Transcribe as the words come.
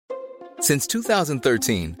Since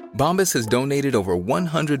 2013, Bombas has donated over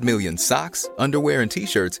 100 million socks, underwear, and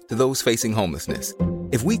T-shirts to those facing homelessness.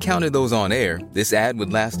 If we counted those on air, this ad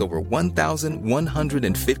would last over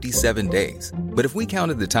 1,157 days. But if we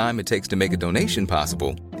counted the time it takes to make a donation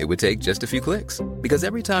possible, it would take just a few clicks. Because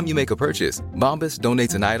every time you make a purchase, Bombas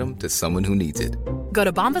donates an item to someone who needs it. Go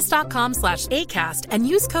to bombas.com/ACAST and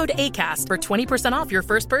use code ACAST for 20% off your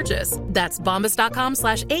first purchase. That's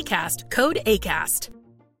bombas.com/ACAST, code ACAST.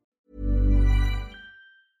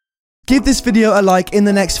 Give this video a like in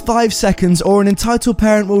the next 5 seconds or an entitled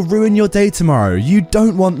parent will ruin your day tomorrow. You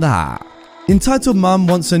don't want that. Entitled mum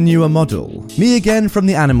wants a newer model. Me again from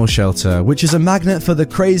the animal shelter, which is a magnet for the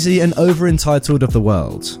crazy and over-entitled of the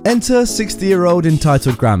world. Enter 60-year-old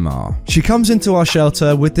entitled grandma. She comes into our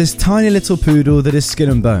shelter with this tiny little poodle that is skin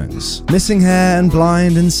and bones, missing hair and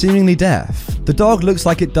blind and seemingly deaf. The dog looks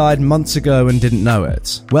like it died months ago and didn't know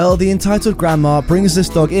it. Well, the entitled grandma brings this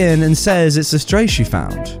dog in and says it's a stray she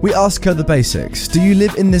found. We ask her the basics. Do you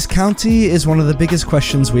live in this county? Is one of the biggest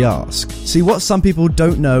questions we ask. See, what some people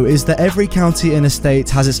don't know is that every county in a state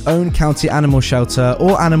has its own county animal shelter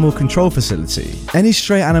or animal control facility. Any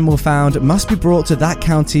stray animal found must be brought to that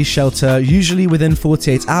county shelter, usually within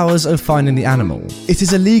 48 hours of finding the animal. It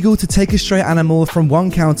is illegal to take a stray animal from one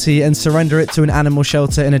county and surrender it to an animal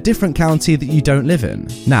shelter in a different county that you don't live in.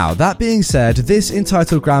 Now, that being said, this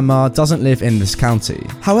entitled grandma doesn't live in this county.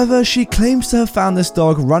 However, she claims to have found this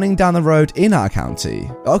dog running down the road in our county.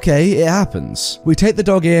 Okay, it happens. We take the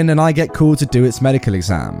dog in and I get called to do its medical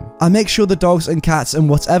exam. I make sure the dogs and cats and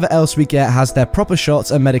whatever else we get has their proper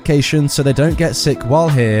shots and medication so they don't get sick while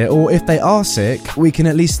here, or if they are sick, we can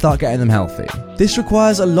at least start getting them healthy. This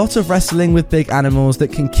requires a lot of wrestling with big animals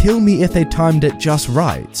that can kill me if they timed it just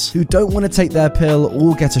right, who don't want to take their pill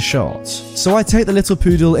or get a shot. So I take the little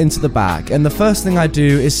poodle into the back, and the first thing I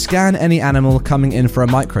do is scan any animal coming in for a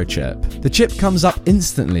microchip. The chip comes up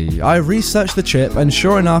instantly. I research the chip, and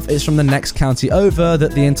sure enough, it's from the next county over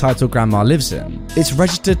that the entitled grandma lives in. It's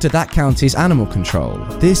registered to that county's animal control.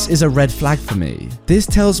 This is a red flag for me. This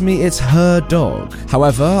tells me it's her dog.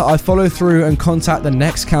 However, I follow through and contact the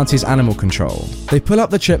next county's animal control. They pull up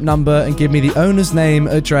the chip number and give me the owner's name,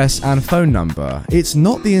 address, and phone number. It's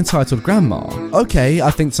not the entitled grandma. Okay,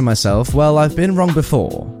 I think to myself, well, I've been wrong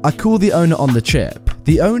before. I call the owner on the chip.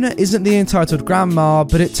 The owner isn't the entitled grandma,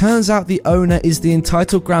 but it turns out the owner is the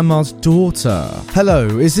entitled grandma's daughter.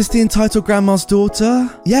 Hello, is this the entitled grandma's daughter?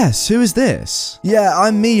 Yes, who is this? Yeah,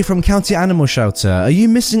 I'm me from County Animal Shelter. Are you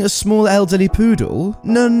missing a small elderly poodle?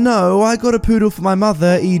 No, I got a poodle for my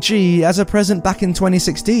mother, EG, as a present back in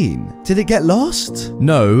 2016. Did it get lost?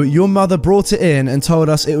 No, your mother brought it in and told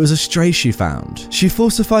us it was a stray she found. She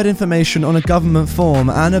falsified information on a government form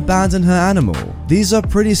and abandoned her animal. These are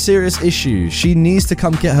pretty serious issues. She needs to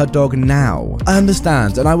come get her dog now. I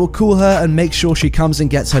understand, and I will call her and make sure she comes and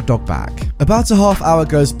gets her dog back. About a half hour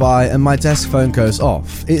goes by and my desk phone goes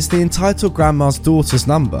off. It's the entitled grandma's daughter's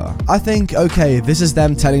number. I think, okay, this is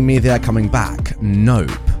them telling me they are coming back.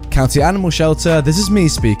 Nope. County Animal Shelter, this is me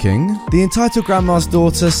speaking. The entitled grandma's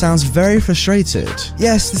daughter sounds very frustrated.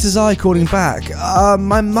 Yes, this is I calling back.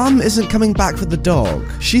 My mum isn't coming back for the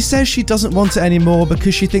dog. She says she doesn't want it anymore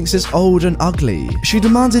because she thinks it's old and ugly. She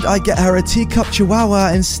demanded I get her a teacup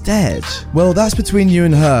chihuahua instead. Well, that's between you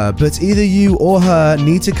and her, but either you or her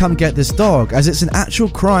need to come get this dog, as it's an actual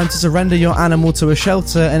crime to surrender your animal to a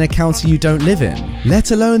shelter in a county you don't live in,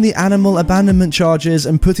 let alone the animal abandonment charges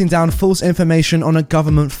and putting down false information on a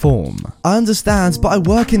government form. I understand, but I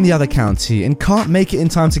work in the other county and can't make it in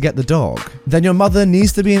time to get the dog. Then your mother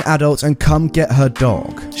needs to be an adult and come get her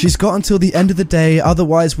dog. She's got until the end of the day,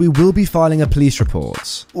 otherwise we will be filing a police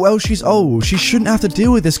report. Well, she's old. She shouldn't have to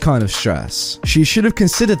deal with this kind of stress. She should have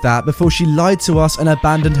considered that before she lied to us and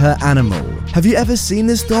abandoned her animal. Have you ever seen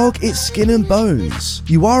this dog? It's skin and bones.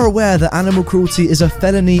 You are aware that animal cruelty is a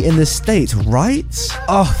felony in this state, right?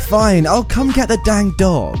 Oh, fine. I'll come get the dang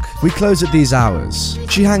dog. We close at these hours.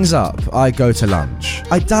 She hangs up. I go to lunch.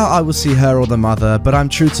 I doubt I will see her or the mother, but I'm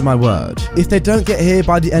true to my word. If they don't get here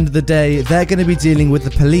by the end of the day, they're going to be dealing with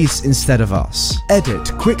the police instead of us.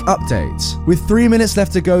 Edit. Quick update. With 3 minutes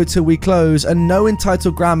left to go till we close and no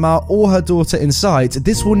entitled grandma or her daughter in sight,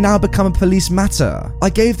 this will now become a police matter. I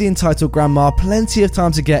gave the entitled grandma plenty of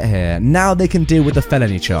time to get here. Now they can deal with the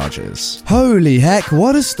felony charges. Holy heck,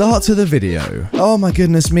 what a start to the video. Oh my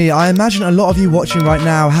goodness me, I imagine a lot of you watching right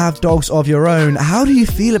now have dogs of your own. How do you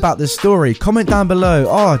feel feel about this story? Comment down below.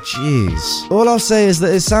 Oh, jeez. All I'll say is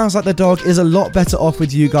that it sounds like the dog is a lot better off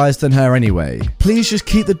with you guys than her anyway. Please just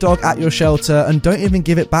keep the dog at your shelter and don't even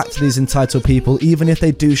give it back to these entitled people even if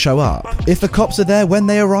they do show up. If the cops are there when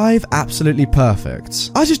they arrive, absolutely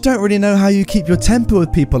perfect. I just don't really know how you keep your temper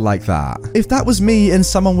with people like that. If that was me and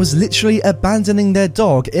someone was literally abandoning their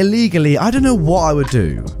dog illegally, I don't know what I would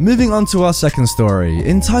do. Moving on to our second story.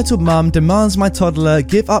 Entitled mum demands my toddler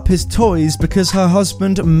give up his toys because her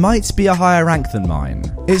husband might be a higher rank than mine.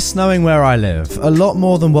 It's snowing where I live, a lot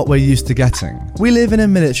more than what we're used to getting. We live in a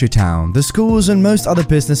military town. The schools and most other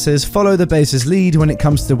businesses follow the base's lead when it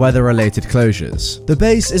comes to weather-related closures. The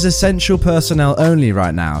base is essential personnel only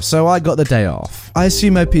right now, so I got the day off. I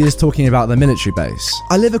assume OP is talking about the military base.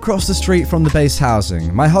 I live across the street from the base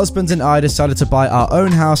housing. My husband and I decided to buy our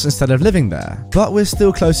own house instead of living there, but we're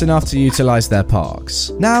still close enough to utilize their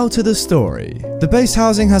parks. Now to the story. The base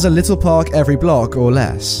housing has a little park every block or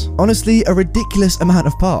less. Honestly, a ridiculous amount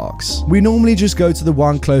of parks. We normally just go to the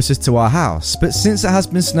one closest to our house, but since it has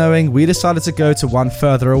been snowing, we decided to go to one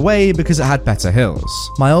further away because it had better hills.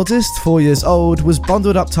 My oldest, 4 years old, was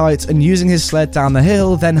bundled up tight and using his sled down the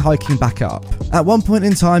hill, then hiking back up. At one point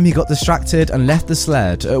in time, he got distracted and left the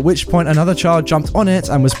sled, at which point another child jumped on it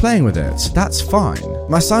and was playing with it. That's fine.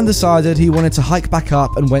 My son decided he wanted to hike back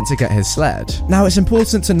up and went to get his sled. Now, it's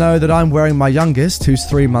important to know that I'm wearing my youngest, who's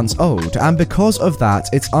 3 months old, and because of that,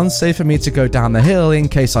 it's unsafe for me to go down the hill in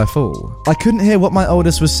case I fall. I couldn't hear what my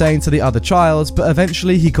oldest was saying to the other child, but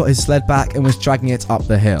eventually he got his sled back and was dragging it up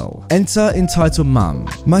the hill. Enter entitled mum.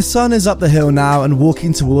 My son is up the hill now and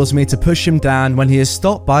walking towards me to push him down when he is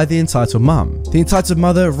stopped by the entitled mum. The entitled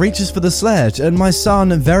mother reaches for the sled and my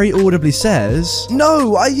son very audibly says,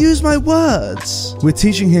 "No, I use my words." We're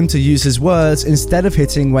teaching him to use his words instead of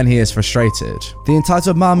hitting when he is frustrated. The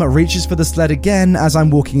entitled mum reaches for the sled again as I'm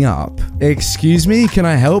walking up. "Excuse me, can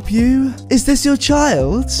I help you?" "Is this your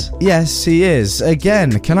child?" "Yes, he is.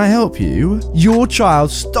 Again, can I help you?" "Your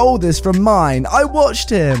child stole this from mine. I watched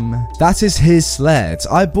him." "That is his sled.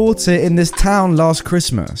 I bought it in this town last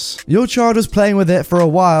Christmas. Your child was playing with it for a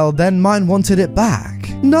while, then mine wanted it back."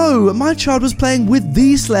 "No, my child was playing with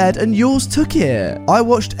the sled and yours took it." "I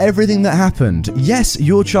watched everything that happened. Yes,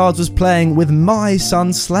 your child was playing with my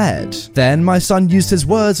son's sled. Then my son used his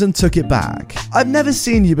words and took it back." "I've never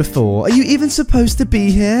seen you before. Are you even supposed to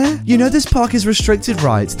be here? You know this park is restricted,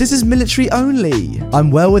 right? This is military only."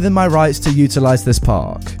 I'm well within my rights to utilize this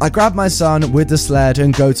park. I grab my son with the sled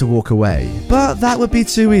and go to walk away. But that would be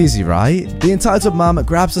too easy, right? The entitled mum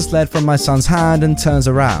grabs the sled from my son's hand and turns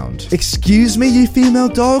around. "Excuse me, you female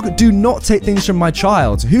dog? Do not take things from my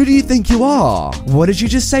child. Who do you think you are? What did you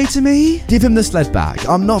just say to me?" "Give him the sled back.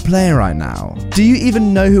 I'm not playing right now." "Do you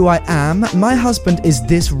even know who I am? My husband is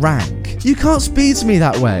this rank. You can't speak to me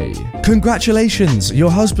that way." "Congratulations, your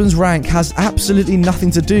husband's rank has absolutely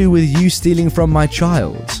nothing to do with you stealing from my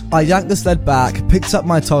child." I yanked the sled back, picked up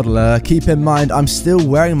my toddler, keep in mind I'm still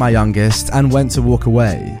wearing my youngest, and went to walk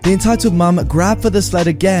away. The entitled mum grabbed for the sled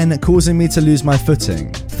again, causing me to lose my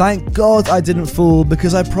footing. Thank God I didn't fall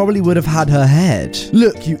because I probably would have had her head.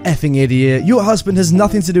 "Look, you effing idiot, your husband has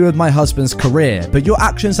nothing to do with my husband's career, but your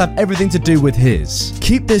actions have everything to do with his.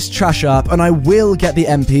 Keep this trash up and I will get the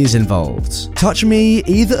MPs involved. Touch me,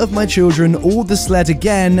 either of my children or the sled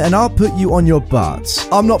again and I'll put you on your butt.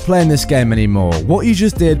 I'm not playing this game anymore. What you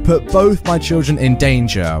just did put both my children in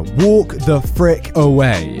danger. Walk the frick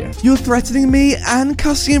away." "You're threatening me and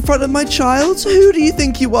cussing in front of my child? Who do you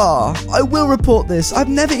think you are? I will report this. I've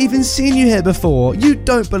never even seen you here before. You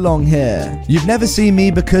don't belong here." "You've never seen me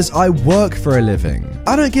because I work for a living.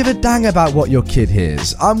 I don't give a dang about what your kid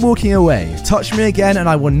hears. I'm walking away. Touch me again and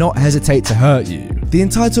I will not hesitate to hurt you." The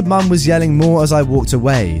entitled mum was yelling more as I walked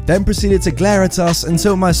away, then proceeded to glare at us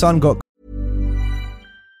until my son got...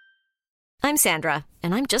 I'm Sandra,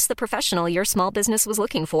 and I'm just the professional your small business was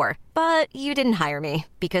looking for. But you didn't hire me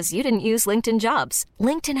because you didn't use LinkedIn Jobs.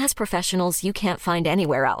 LinkedIn has professionals you can't find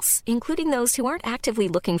anywhere else, including those who aren't actively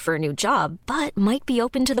looking for a new job, but might be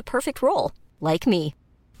open to the perfect role, like me.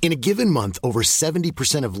 In a given month, over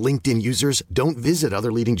 70% of LinkedIn users don't visit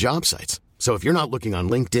other leading job sites. So if you're not looking on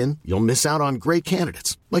LinkedIn, you'll miss out on great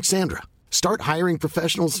candidates like Sandra. Start hiring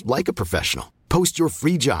professionals like a professional. Post your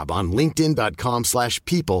free job on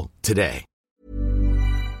linkedin.com/people today.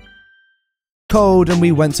 cold and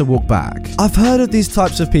we went to walk back. I've heard of these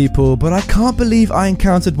types of people, but I can't believe I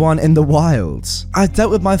encountered one in the wild. I've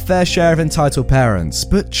dealt with my fair share of entitled parents,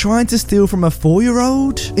 but trying to steal from a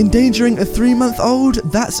 4-year-old? Endangering a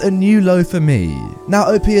 3-month-old? That's a new low for me. Now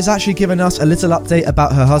OP has actually given us a little update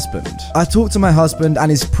about her husband. I talked to my husband and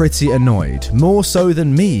he's pretty annoyed, more so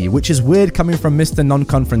than me, which is weird coming from Mr.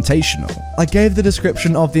 Non-confrontational. I gave the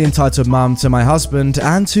description of the entitled mum to my husband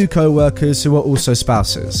and 2 co-workers who are also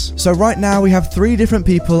spouses. So right now we have 3 different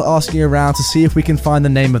people asking around to see if we can find the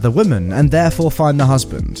name of the woman and therefore find the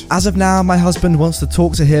husband. As of now, my husband wants to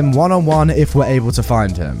talk to him one-on-one if we're able to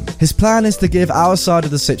find him. His plan is to give our side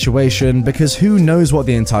of the situation because who knows what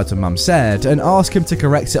the entitled mum said and ask him to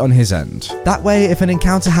correct it on his end. That way, if an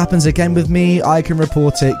encounter happens again with me, I can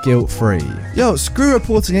report it guilt-free. Yo, screw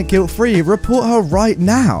reporting it guilt-free, report her right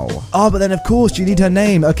now. But then of course you need her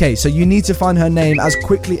name. Okay, so you need to find her name as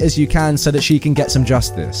quickly as you can so that she can get some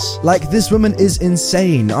justice. Like, this woman is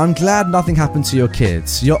insane. I'm glad nothing happened to your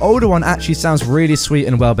kids. Your older one actually sounds really sweet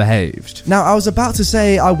and well behaved. Now, I was about to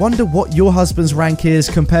say, I wonder what your husband's rank is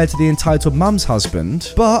compared to the entitled mum's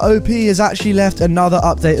husband, but OP has actually left another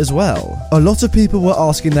update as well. A lot of people were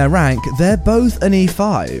asking their rank. They're both an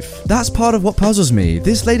E5. That's part of what puzzles me.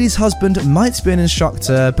 This lady's husband might be an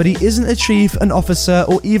instructor, but he isn't a chief, an officer,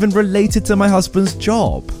 or even related to my husband's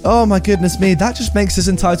job. Oh my goodness me, that just makes this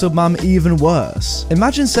entitled mum even worse.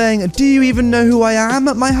 Imagine saying, do you even know who I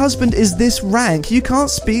am? My husband is this rank. You can't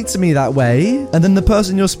speak to me that way. And then the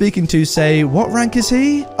person you're speaking to say, what rank is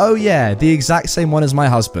he? Oh yeah, the exact same one as my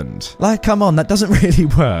husband. Like, come on, that doesn't really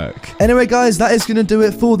work. Anyway guys, that is gonna do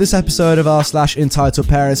it for this episode of r/entitled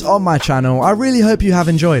parents on my channel. I really hope you have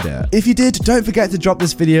enjoyed it. If you did, don't forget to drop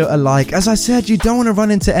this video a like. As I said, you don't want to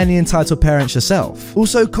run into any entitled parents yourself.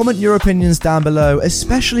 Also, comment your opinions down below,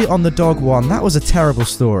 especially on the dog one. That was a terrible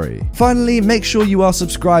story. Finally, make sure you are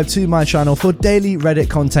subscribed to my channel for daily Reddit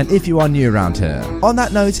content if you are new around here. On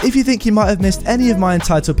that note, if you think you might have missed any of my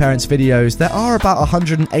entitled parents videos, there are about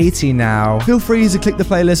 180 now. Feel free to click the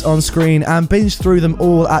playlist on screen and binge through them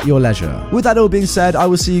all at your leisure. With that all being said, I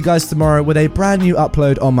will see you guys tomorrow with a brand new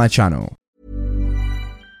upload on my channel.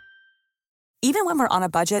 Even when we're on a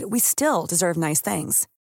budget, we still deserve nice things.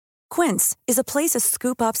 Quince is a place to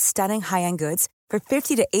scoop up stunning high-end goods for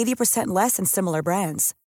 50 to 80% less than similar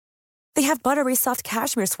brands. They have buttery soft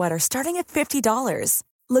cashmere sweaters starting at $50,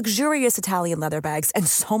 luxurious Italian leather bags, and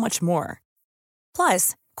so much more.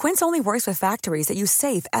 Plus, Quince only works with factories that use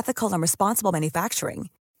safe, ethical, and responsible manufacturing.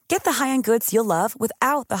 Get the high-end goods you'll love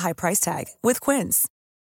without the high price tag with Quince.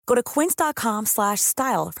 Go to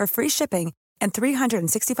quince.com/style for free shipping and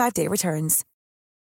 365-day returns.